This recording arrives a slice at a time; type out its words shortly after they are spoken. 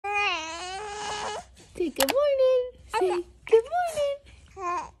Say good morning. Say good morning.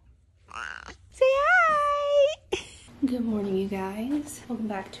 Say hi. Good morning, you guys. Welcome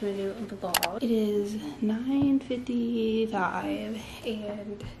back to a new vlog. It is 9:55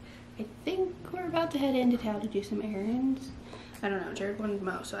 and I think we're about to head into town to do some errands. I don't know, Jared wanted to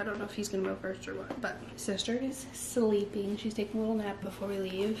mow, so I don't know if he's gonna mow first or what, but my sister is sleeping. She's taking a little nap before we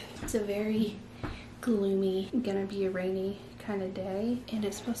leave. It's a very gloomy, gonna be a rainy kind of day, and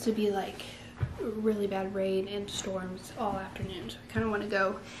it's supposed to be like really bad rain and storms all afternoon, so I kind of want to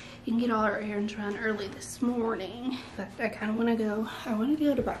go and get all our errands run early this morning. But I kind of want to go, I wanted to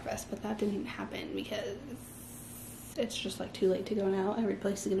go to breakfast, but that didn't happen because it's just like too late to go now. Every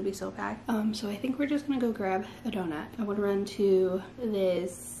place is gonna be so packed. So I think we're just gonna go grab a donut. I want to run to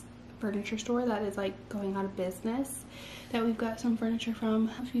this furniture store that is like going out of business, that we've got some furniture from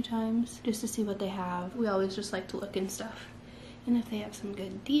a few times, just to see what they have. We always just like to look and stuff, and if they have some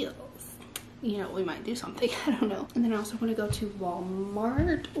good deals, you know, we might do something. I don't know. And then I also want to go to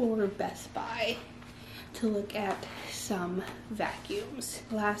Walmart or Best Buy to look at some vacuums.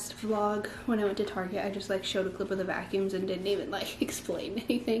 Last vlog when I went to Target, I just like showed a clip of the vacuums and didn't even like explain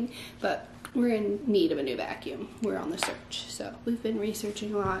anything, but we're in need of a new vacuum. We're on the search, so we've been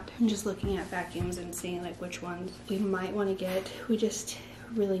researching a lot and just looking at vacuums and seeing like which ones we might want to get. We just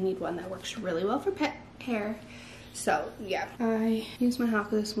really need one that works really well for pet hair. So yeah, I used my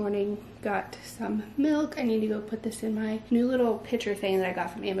Haka this morning, got some milk. I need to go put this in my new little pitcher thing that I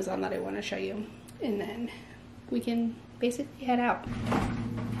got from Amazon that I want to show you, and then we can basically head out.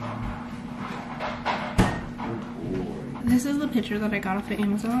 This is the pitcher that I got off of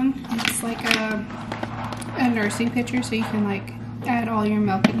Amazon. It's like a nursing pitcher, so you can like add all your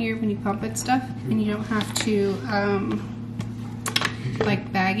milk in here when you pump it stuff, and you don't have to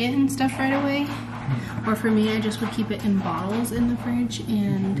like bag it and stuff right away. Or for me, I just would keep it in bottles in the fridge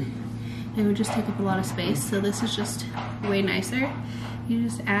and it would just take up a lot of space. So this is just way nicer. You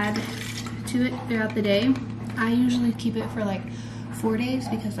just add to it throughout the day. I usually keep it for like 4 days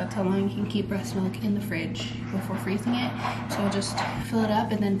because that's how long you can keep breast milk in the fridge before freezing it. So I'll just fill it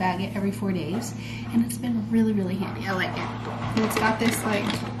up and then bag it every 4 days. And it's been really, really handy. I like it. And it's got this like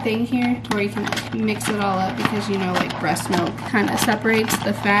thing here to where you can mix it all up because, you know, like breast milk kind of separates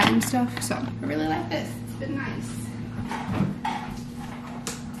the fat and stuff. So I really like this. It's been nice.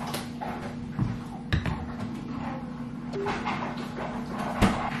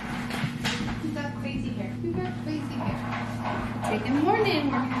 We've got crazy hair. We've got crazy hair. Say good morning.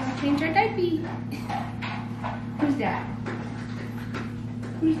 We're gonna go change our diaper. Who's that?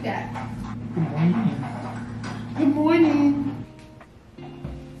 Who's that? Good morning. Good morning.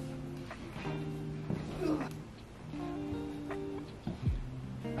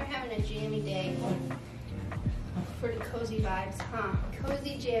 We're having a jammy day for the cozy vibes, huh?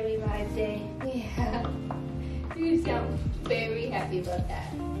 Cozy jammy vibes day. Yeah. You sound very happy about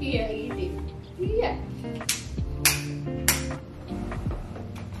that. Yeah, you do. Yeah.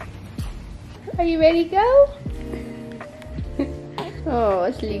 Are you ready to go? Oh,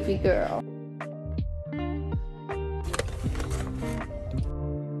 a sleepy girl.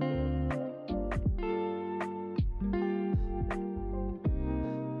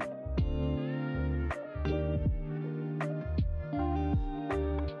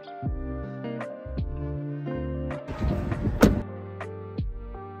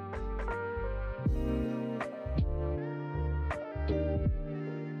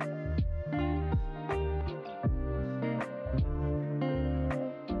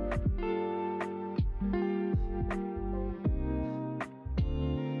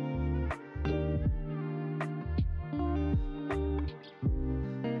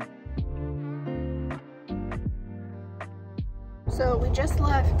 So we just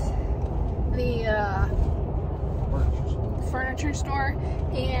left the furniture store,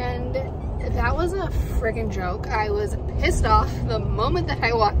 and that was a friggin' joke. I was pissed off the moment that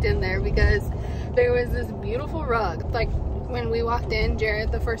I walked in there because there was this beautiful rug. Like when we walked in,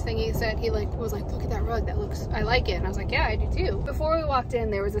 Jared, the first thing he said, he was like, look at that rug, that looks, I like it. And I was like, yeah, I do too. Before we walked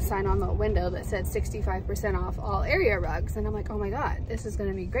in, there was a sign on the window that said 65% off all area rugs. And I'm like, oh my God, this is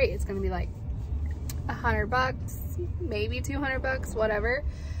gonna be great. It's gonna be like $100, maybe $200, whatever.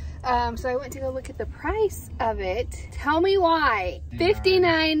 So I went to go look at the price of it. Tell me why.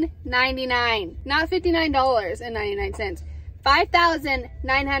 $59.99, not $59.99.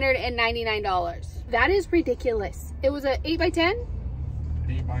 $5,999. That is ridiculous. It was a 8x10?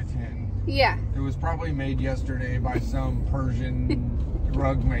 8x10. Yeah. It was probably made yesterday by some Persian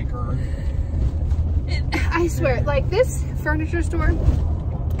rug maker. I swear, like this furniture store,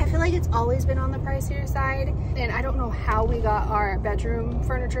 I feel like it's always been on the pricier side, and I don't know how we got our bedroom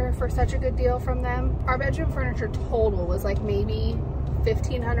furniture for such a good deal from them. Our bedroom furniture total was like maybe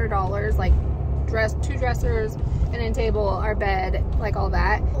 $1,500, like two dressers, an end table, our bed, like all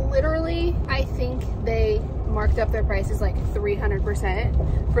that. Literally, I think they marked up their prices like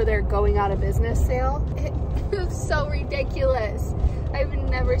 300% for their going out of business sale. It was so ridiculous. I've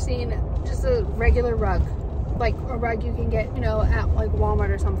never seen just a regular rug, like a rug you can get, you know, at like Walmart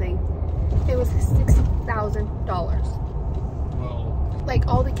or something. It was $6,000. Well, like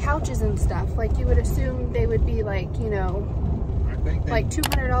all the couches and stuff, like you would assume they would be like, you know, I think like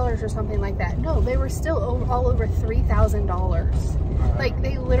 $200 or something like that. No, they were still all over $3,000. Like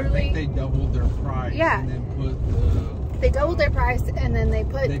they literally, I think they doubled their price. Yeah. And then they doubled their price, and then they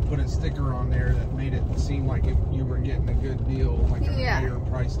put a sticker on there that made it seem like you were getting a good deal, like a higher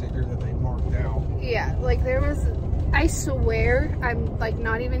price sticker that they marked out. Yeah, like there was, I swear, I'm like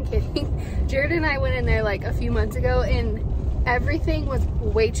not even kidding. Jared and I went in there like a few months ago, and everything was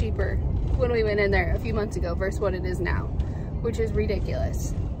way cheaper when we went in there a few months ago versus what it is now, which is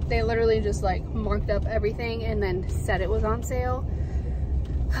ridiculous. They literally just like marked up everything and then said it was on sale.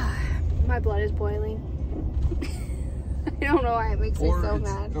 My blood is boiling. I don't know why it makes me so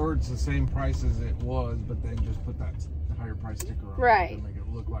mad. Or it's the same price as it was, but then just put that higher price sticker on right. it to make it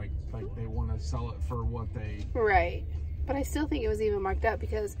look like they want to sell it for what they... Right. But I still think it was even marked up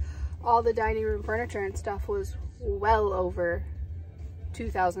because all the dining room furniture and stuff was well over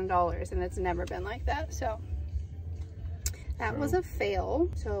 $2,000, and it's never been like that. So that was a fail.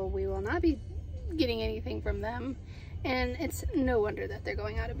 So we will not be getting anything from them. And it's no wonder that they're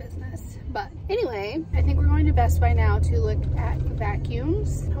going out of business. But anyway, I think we're going to Best Buy now to look at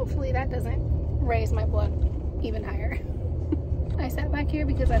vacuums. Hopefully that doesn't raise my blood even higher. I sat back here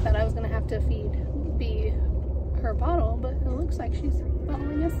because I thought I was gonna have to feed Bee her bottle, but it looks like she's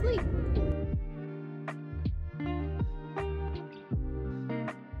falling asleep.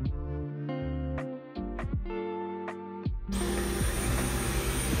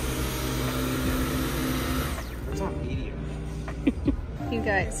 You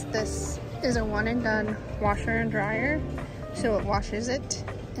guys, this is a one and done washer and dryer. So it washes it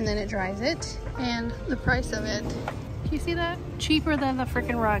and then it dries it. And the price of it, do you see that? Cheaper than the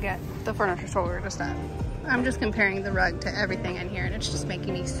freaking rug at the furniture store we were just at. I'm just comparing the rug to everything in here, and it's just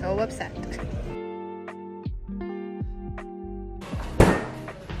making me so upset.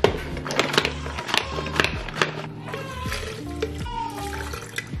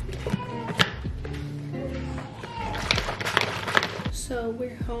 So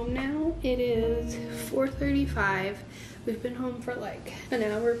we're home now. It is 4:35. We've been home for like an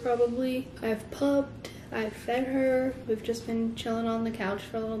hour probably. I've pupped, I've fed her. We've just been chilling on the couch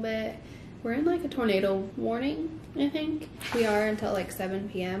for a little bit. We're in like a tornado warning, I think. We are until like 7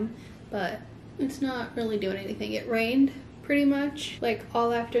 p.m. but it's not really doing anything. It rained pretty much like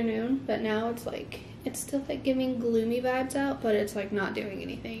all afternoon, but now it's like, it's still like giving gloomy vibes out, but it's like not doing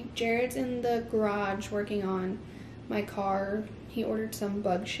anything. Jared's in the garage working on my car. He ordered some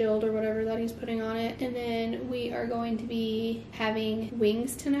bug shield or whatever that he's putting on it. And then we are going to be having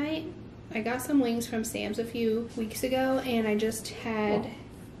wings tonight. I got some wings from Sam's a few weeks ago, and I just had...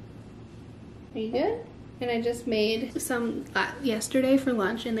 Are you good? And I just made some yesterday for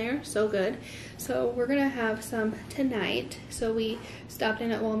lunch in there. So good. So we're gonna have some tonight. So we stopped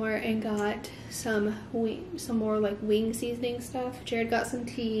in at Walmart and got some more like wing seasoning stuff. Jared got some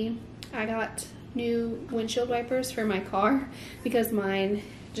tea. I got new windshield wipers for my car because mine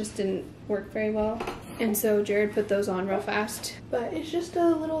just didn't work very well, and so Jared put those on real fast. But it's just a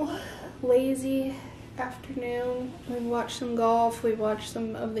little lazy afternoon. We've watched some golf, we've watched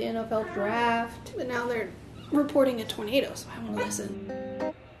some of the NFL draft, but now they're reporting a tornado, so I want to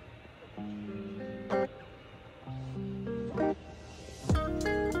listen.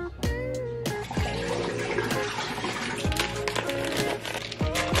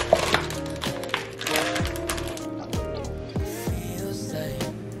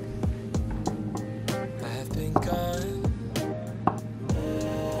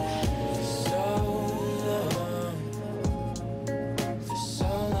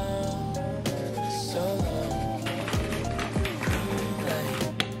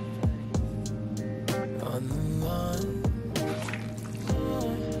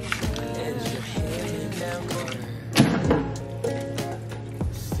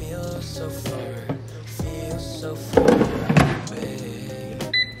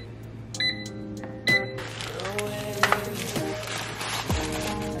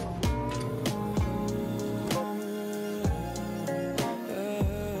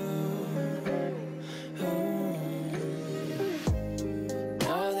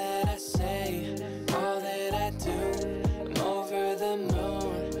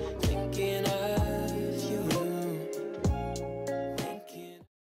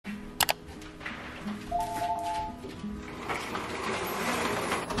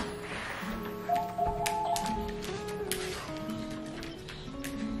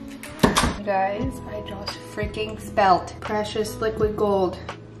 You guys, I just freaking spelt precious liquid gold.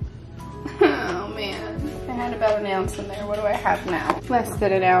 Oh man, I had about an ounce in there. What do I have now? Less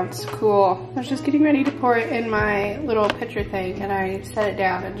than an ounce. Cool. I was just getting ready to pour it in my little pitcher thing and I set it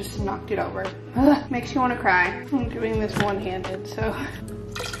down and just knocked it over. Ugh, makes you want to cry. I'm doing this one-handed, so.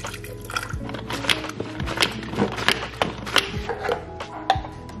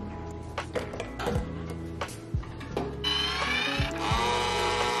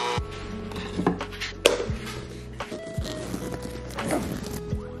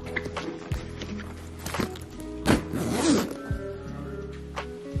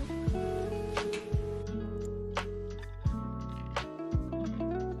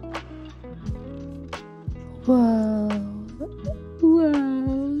 Whoa.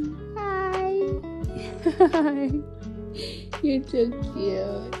 Whoa. Hi. Hi. You're so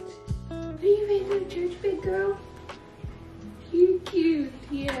cute. Are you ready to go to church, big girl? You're cute.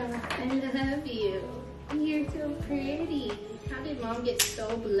 Yeah. I love you. You're so pretty. How did mom get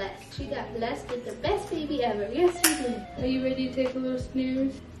so blessed? She got blessed with the best baby ever. Yes, she did. Are you ready to take a little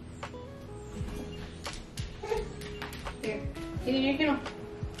snooze? Here. Get in your kennel.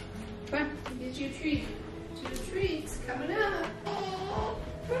 Come on. Get you a treat. Two treats coming up.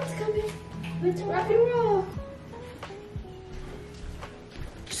 What's coming? Let's rock and roll.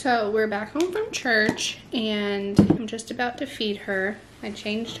 So we're back home from church and I'm just about to feed her. I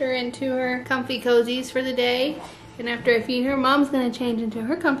changed her into her comfy cozies for the day. And after I feed her, mom's gonna change into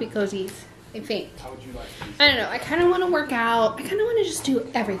her comfy cozies, I think. How would you like these? I don't know, I kind of want to work out. I kind of want to just do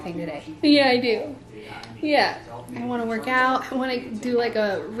everything today. Yeah, I do. Yeah, I want to work out. I want to do like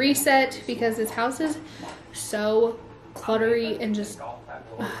a reset because this house is so cluttery and just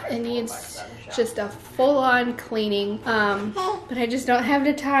it needs just a full-on cleaning. But I just don't have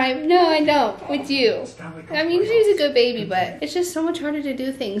the time. No, I don't. With you. I mean, she's a good baby, but it's just so much harder to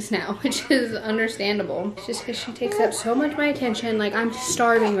do things now, which is understandable. It's just because she takes up so much of my attention. Like, I'm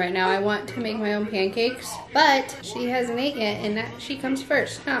starving right now. I want to make my own pancakes, but she hasn't ate yet, and that she comes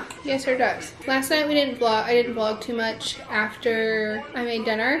first. Oh, yes, her does. Last night we didn't vlog. I didn't vlog too much after I made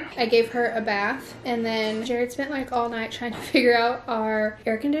dinner. I gave her a bath, and then Jared spent like all night trying to figure out our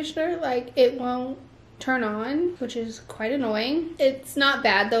air conditioner. Like, it won't turn on, which is quite annoying. It's not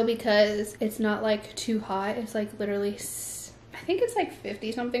bad though because it's not like too hot. It's like literally, I think it's like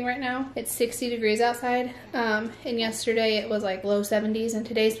 50 something right now. It's 60 degrees outside. And yesterday it was like low 70s and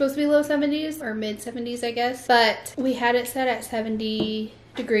today's supposed to be low 70s or mid 70s, I guess. But we had it set at 70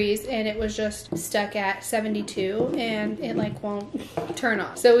 degrees and it was just stuck at 72 and it like won't turn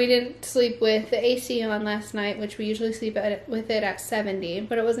off. So we didn't sleep with the AC on last night, which we usually sleep with it at 70,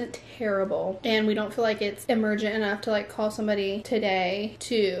 but it wasn't terrible. And we don't feel like it's emergent enough to like call somebody today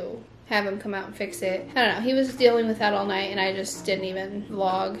to have him come out and fix it. I don't know. He was dealing with that all night and I just didn't even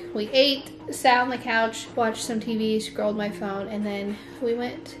vlog. We ate, sat on the couch, watched some TV, scrolled my phone, and then we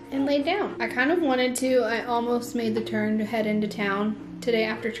went and laid down. I kind of wanted to. I almost made the turn to head into town today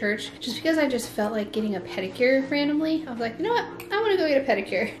after church just because I just felt like getting a pedicure randomly. I was like, you know what? I want to go get a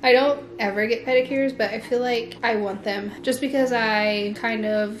pedicure. I don't ever get pedicures, but I feel like I want them just because I kind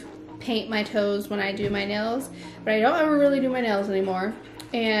of paint my toes when I do my nails, but I don't ever really do my nails anymore.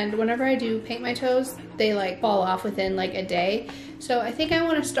 And whenever I do paint my toes, they like fall off within like a day. So I think I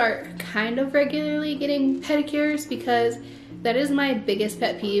want to start kind of regularly getting pedicures because that is my biggest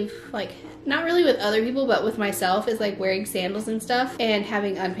pet peeve. Like, not really with other people, but with myself, is like wearing sandals and stuff and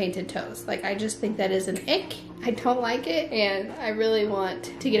having unpainted toes. Like, I just think that is an ick. I don't like it and I really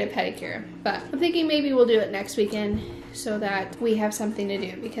want to get a pedicure. But I'm thinking maybe we'll do it next weekend so that we have something to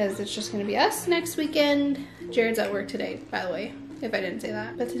do because it's just gonna be us next weekend. Jared's at work today, by the way, if I didn't say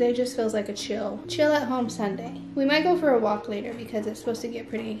that. But today just feels like a chill at home Sunday. We might go for a walk later because it's supposed to get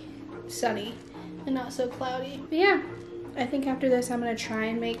pretty sunny and not so cloudy. But yeah, I think after this I'm gonna try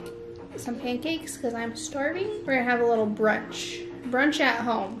and make some pancakes because I'm starving. We're gonna have a little brunch at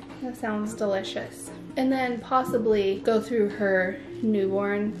home. That sounds delicious. And then possibly go through her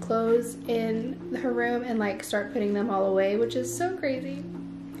newborn clothes in her room and like start putting them all away, which is so crazy.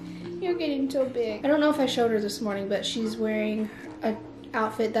 You're getting so big. I don't know if I showed her this morning, but she's wearing a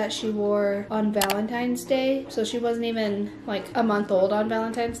outfit that she wore on Valentine's Day. So she wasn't even like a month old on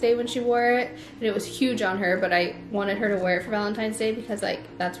Valentine's Day when she wore it. And it was huge on her, but I wanted her to wear it for Valentine's Day because like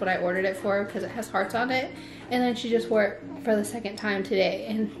that's what I ordered it for because it has hearts on it. And then she just wore it for the second time today.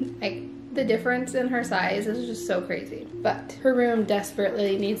 And like the difference in her size is just so crazy. But her room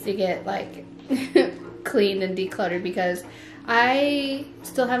desperately needs to get like cleaned and decluttered because I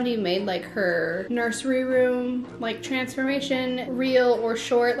still haven't even made like her nursery room like transformation reel or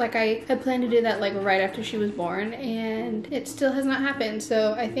short. Like I had planned to do that like right after she was born, and it still has not happened.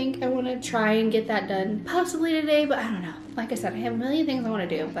 So I think I want to try and get that done possibly today, but I don't know. Like I said, I have a million things I want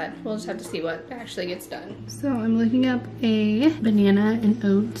to do, but we'll just have to see what actually gets done. So I'm looking up a banana and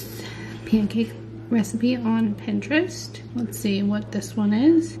oats pancake recipe on Pinterest. Let's see what this one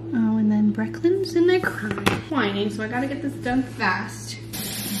is. Oh, and then Brecklin's in there crying, whining, so I gotta get this done fast.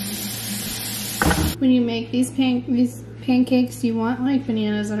 When you make these pancakes, you want like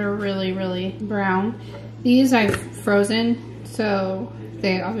bananas that are really, really brown. These I've frozen, so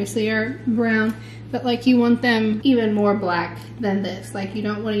they obviously are brown, but like you want them even more black than this. Like you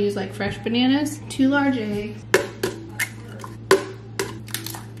don't want to use like fresh bananas. 2 large eggs.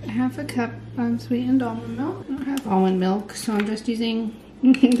 Half a cup unsweetened almond milk. I don't have almond milk, so I'm just using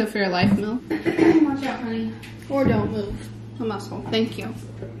the Fairlife milk. Watch out, honey. Or don't move a muscle. Thank you.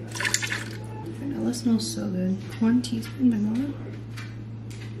 Vanilla smells so good. 1 teaspoon vanilla.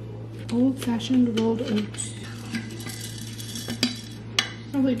 Old-fashioned rolled oats.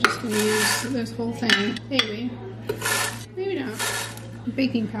 Probably just gonna use this whole thing. Maybe. Maybe not.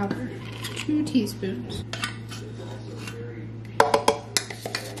 Baking powder. 2 teaspoons.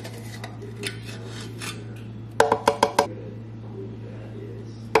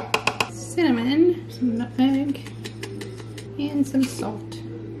 Cinnamon, some nutmeg, and some salt.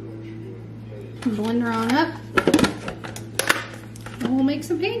 Blend her on up, and we'll make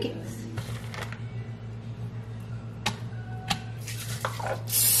some pancakes.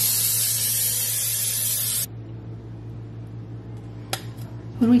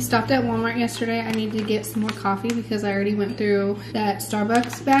 When we stopped at Walmart yesterday, I needed to get some more coffee because I already went through that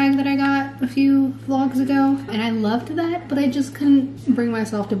Starbucks bag that I got a few vlogs ago, and I loved that, but I just couldn't bring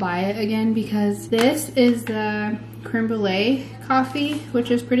myself to buy it again because this is the creme brulee coffee, which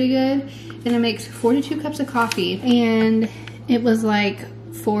is pretty good, and it makes 42 cups of coffee, and it was like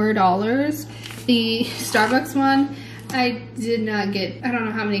 $4. The Starbucks one, I did not get, I don't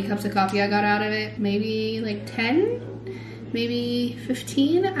know how many cups of coffee I got out of it, maybe like 10? Maybe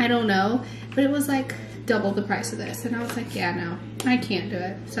 15, I don't know, but it was like double the price of this, and I was like, yeah, no, I can't do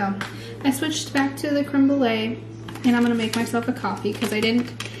it. So I switched back to the creme brulee, and I'm gonna make myself a coffee because I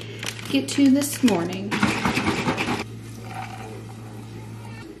didn't get to this morning.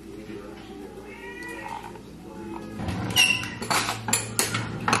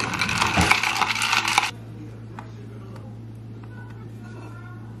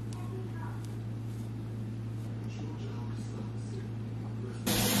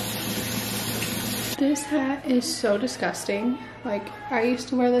 This hat is so disgusting. Like, I used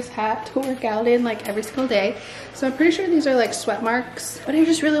to wear this hat to work out in like every single day. So I'm pretty sure these are like sweat marks, but I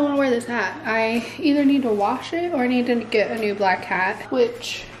just really want to wear this hat. I either need to wash it or I need to get a new black hat,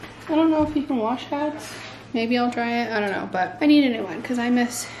 which I don't know if you can wash hats. Maybe I'll try it, I don't know, but I need a new one because I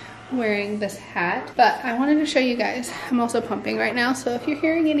miss wearing this hat. But I wanted to show you guys, I'm also pumping right now, so if you're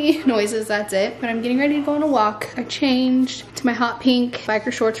hearing any noises, that's it. But I'm getting ready to go on a walk. I changed to my hot pink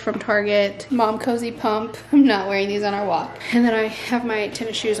biker shorts from Target, mom cozy pump. I'm not wearing these on our walk. And then I have my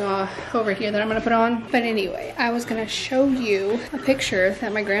tennis shoes over here that I'm gonna put on. But anyway, I was gonna show you a picture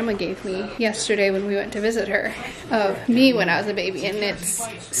that my grandma gave me yesterday when we went to visit her of me when I was a baby, and it's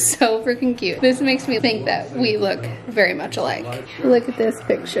so freaking cute. This makes me think that we look very much alike. Look at this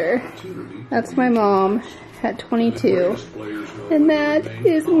picture. That's my mom at 22, and that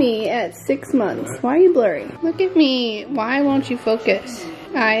is me at 6 months. Why are you blurry? Look at me. Why won't you focus?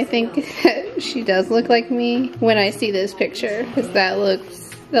 I think that she does look like me when I see this picture, because that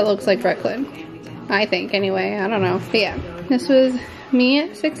looks like Brooklyn. I think anyway. I don't know. But yeah, this was me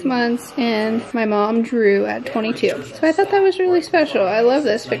at 6 months and my mom Drew at 22. So I thought that was really special. I love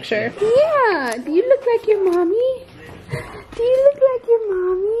this picture. Yeah. Do you look like your mommy? Do you look like your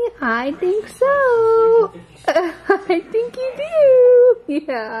mommy? I think so. I think you do.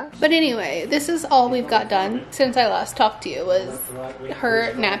 Yeah. But anyway, this is all we've got done since I last talked to you, was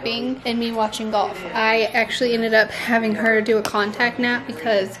her napping and me watching golf. I actually ended up having her do a contact nap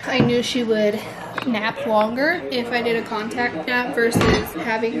because I knew she would nap longer if I did a contact nap versus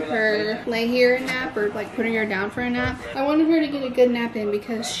having her lay here and nap, or like putting her down for a nap. I wanted her to get a good nap in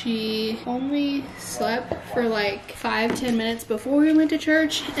because she only slept for like 5-10 minutes before we went to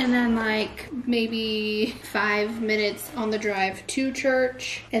church, and then like maybe 5 minutes on the drive to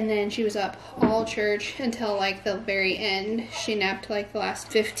church, and then she was up all church until like the very end. She napped like the last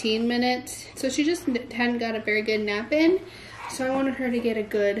 15 minutes, so she just hadn't got a very good nap in. So I wanted her to get a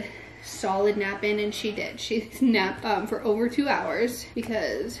good solid nap in, and she did. She napped for over 2 hours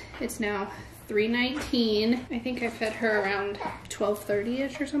because it's now 3:19. I think I fed her around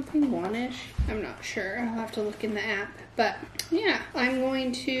 12:30ish or something, 1ish. I'm not sure. I'll have to look in the app. But yeah, I'm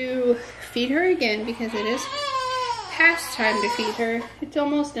going to feed her again because it is past time to feed her. It's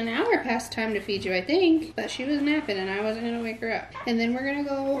almost an hour past time to feed you, I think. But she was napping and I wasn't gonna wake her up. And then we're gonna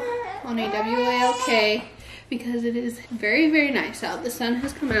go on a WALK because it is very, very nice out. The sun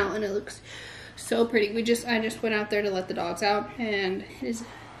has come out and it looks so pretty. I just went out there to let the dogs out and it is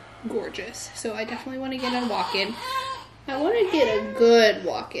gorgeous. So I definitely want to get a walk in. I want to get a good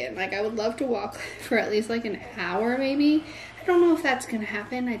walk in. Like, I would love to walk for at least like an hour maybe. I don't know if that's gonna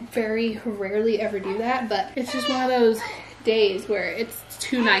happen. I very rarely ever do that, but it's just one of those days where it's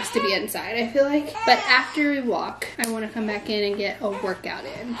too nice to be inside, I feel like. But after we walk, I want to come back in and get a workout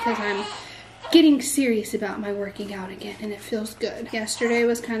in because I'm getting serious about my working out again and it feels good. Yesterday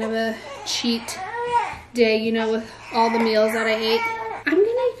was kind of a cheat day, you know, with all the meals that I ate. I'm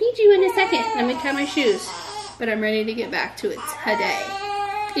gonna feed you in a second. Let me tie my shoes. But I'm ready to get back to it today.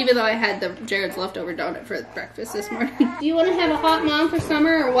 Even though I had Jared's leftover donut for breakfast this morning. Do you want to have a hot mom for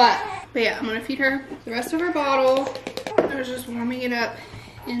summer or what? But yeah, I'm gonna feed her the rest of her bottle. I was just warming it up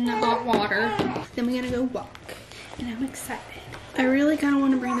in the hot water. Then we're gonna go walk. And I'm excited. I really kind of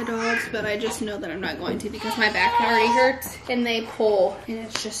want to bring the dogs, but I just know that I'm not going to because my back already hurts and they pull and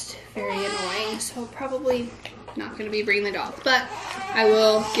it's just very annoying. So probably not going to be bringing the dogs, but I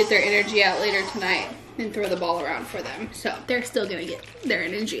will get their energy out later tonight and throw the ball around for them. So they're still going to get their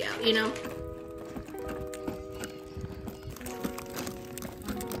energy out, you know?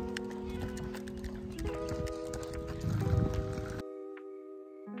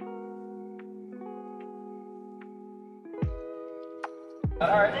 All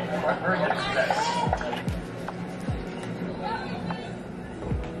right, very good.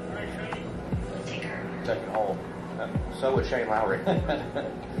 Take it home. So would Shane Lowry.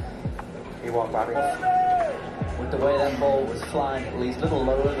 He walked by me. With the way that ball was flying, at least a little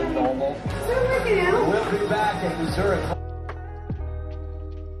lower than normal. We'll be back in Missouri.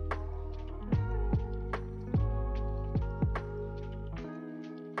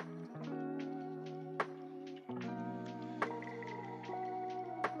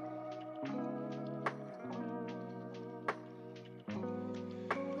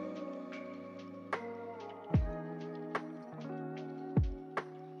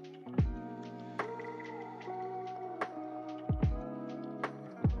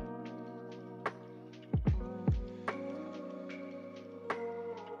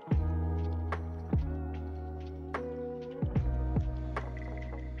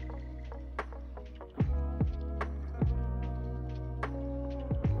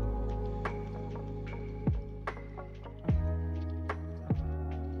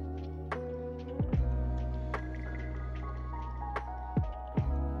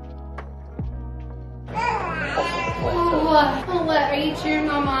 Oh, what? Are you cheering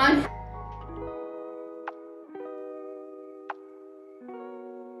Mom on?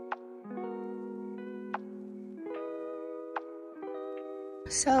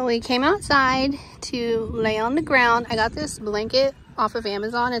 So we came outside to lay on the ground. I got this blanket off of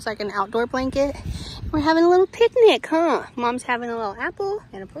Amazon. It's like an outdoor blanket. We're having a little picnic, huh? Mom's having a little apple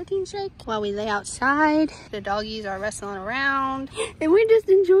and a protein shake while we lay outside. The doggies are wrestling around. And we're just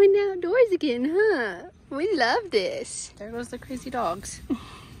enjoying the outdoors again, huh? We love this. There goes the crazy dogs.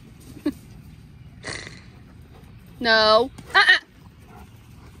 No.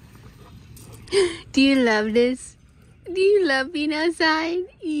 Do you love this? Do you love being outside?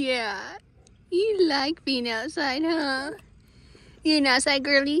 Yeah. You like being outside, huh? You're an outside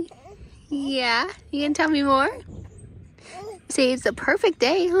girly? Yeah. You can tell me more? Say it's a perfect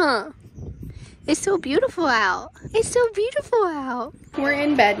day, huh? It's so beautiful out. It's so beautiful out. We're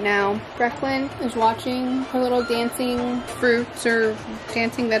in bed now. Brecklin is watching her little dancing fruits or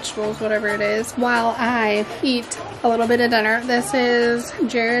dancing vegetables, whatever it is, while I eat a little bit of dinner. This is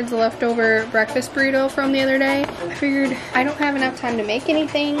Jared's leftover breakfast burrito from the other day. I figured I don't have enough time to make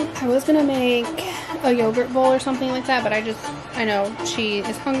anything. I was gonna make a yogurt bowl or something like that, but I know she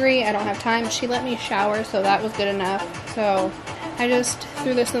is hungry. I don't have time. She let me shower, so that was good enough. So I just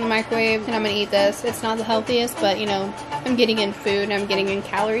threw this in the microwave and I'm gonna eat this. It's not the healthiest, but you know, I'm getting in food and I'm getting in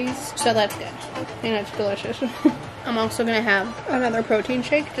calories, so that's good. And it's delicious. I'm also gonna have another protein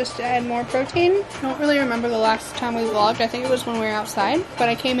shake just to add more protein. I don't really remember the last time we vlogged. I think it was when we were outside, but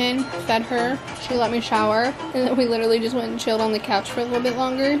I came in, fed her, she let me shower, and then we literally just went and chilled on the couch for a little bit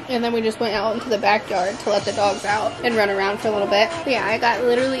longer, and then we just went out into the backyard to let the dogs out and run around for a little bit. But yeah, I got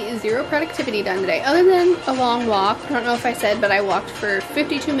literally zero productivity done today, other than a long walk. I don't know if I said, but I walked for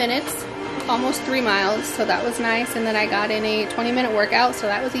 52 minutes almost 3 miles, so that was nice. And then I got in a 20-minute workout, so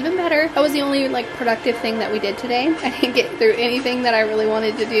that was even better. That was the only like productive thing that we did today. I didn't get through anything that I really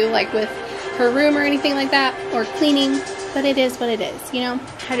wanted to do, like with her room or anything like that, or cleaning. But it is what it is, you know?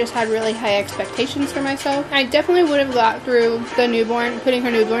 I just had really high expectations for myself. I definitely would have got through the newborn, putting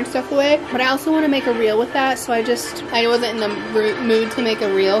her newborn stuff away, but I also want to make a reel with that, so I wasn't in the mood to make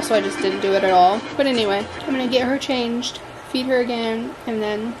a reel, so I just didn't do it at all. But anyway, I'm gonna get her changed, feed her again, and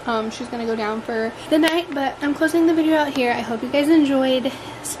then she's gonna go down for the night. But I'm closing the video out here. I hope you guys enjoyed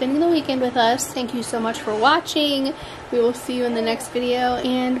spending the weekend with us. Thank you so much for watching. We will see you in the next video,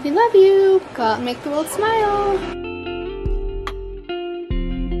 and we love you. Go out and make the world smile.